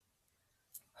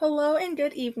Hello and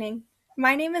good evening.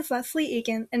 My name is Leslie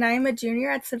Egan, and I am a junior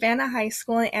at Savannah High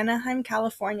School in Anaheim,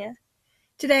 California.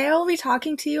 Today I will be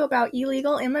talking to you about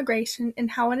illegal immigration and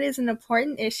how it is an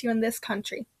important issue in this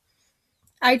country.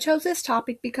 I chose this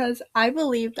topic because I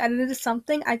believe that it is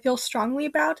something I feel strongly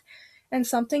about and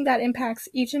something that impacts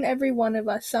each and every one of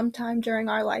us sometime during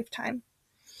our lifetime.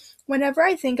 Whenever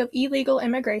I think of illegal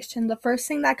immigration, the first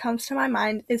thing that comes to my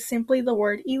mind is simply the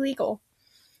word illegal.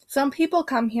 Some people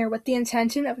come here with the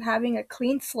intention of having a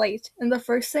clean slate, and the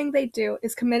first thing they do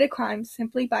is commit a crime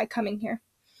simply by coming here.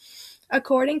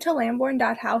 According to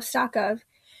Lamborn.house.gov,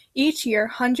 each year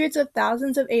hundreds of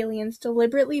thousands of aliens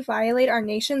deliberately violate our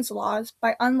nation's laws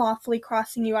by unlawfully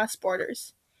crossing U.S.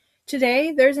 borders.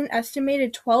 Today, there's an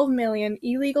estimated 12 million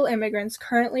illegal immigrants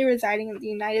currently residing in the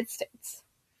United States.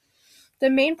 The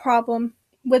main problem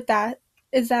with that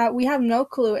is that we have no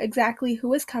clue exactly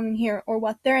who is coming here or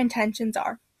what their intentions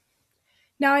are.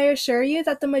 Now I assure you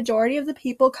that the majority of the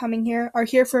people coming here are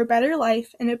here for a better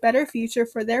life and a better future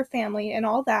for their family and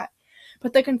all that,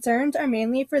 but the concerns are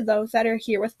mainly for those that are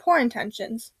here with poor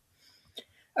intentions.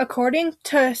 According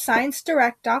to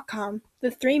ScienceDirect.com,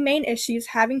 the three main issues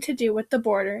having to do with the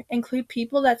border include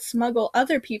people that smuggle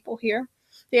other people here,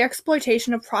 the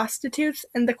exploitation of prostitutes,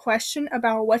 and the question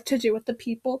about what to do with the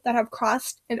people that have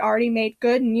crossed and already made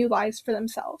good new lives for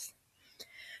themselves.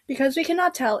 Because we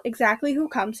cannot tell exactly who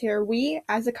comes here, we,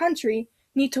 as a country,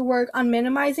 need to work on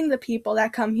minimizing the people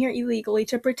that come here illegally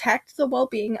to protect the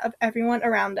well-being of everyone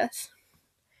around us.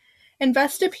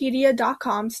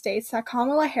 Investopedia.com states that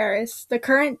Kamala Harris, the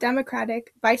current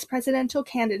Democratic vice presidential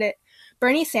candidate,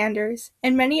 Bernie Sanders,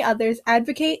 and many others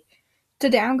advocate to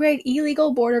downgrade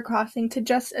illegal border crossing to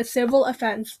just a civil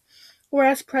offense,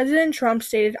 whereas President Trump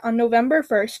stated on November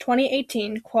 1st,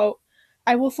 2018, quote,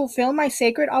 "I will fulfill my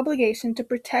sacred obligation to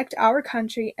protect our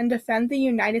country and defend the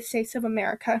United States of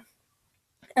America.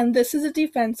 And this is a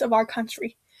defense of our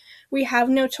country. We have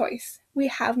no choice. We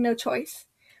have no choice.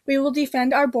 We will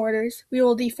defend our borders. We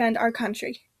will defend our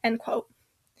country." End quote.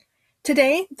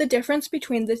 Today, the difference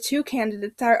between the two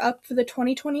candidates that are up for the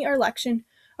 2020 election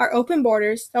are open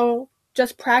borders that will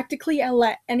just practically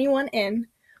let anyone in,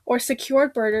 or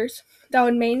secured borders that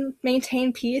would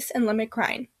maintain peace and limit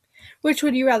crime. Which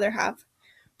would you rather have?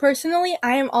 Personally,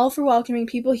 I am all for welcoming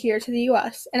people here to the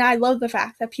U.S., and I love the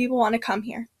fact that people want to come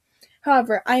here.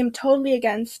 However, I am totally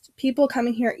against people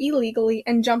coming here illegally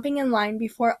and jumping in line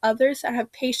before others that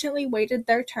have patiently waited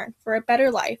their turn for a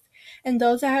better life, and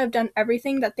those that have done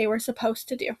everything that they were supposed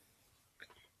to do.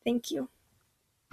 Thank you.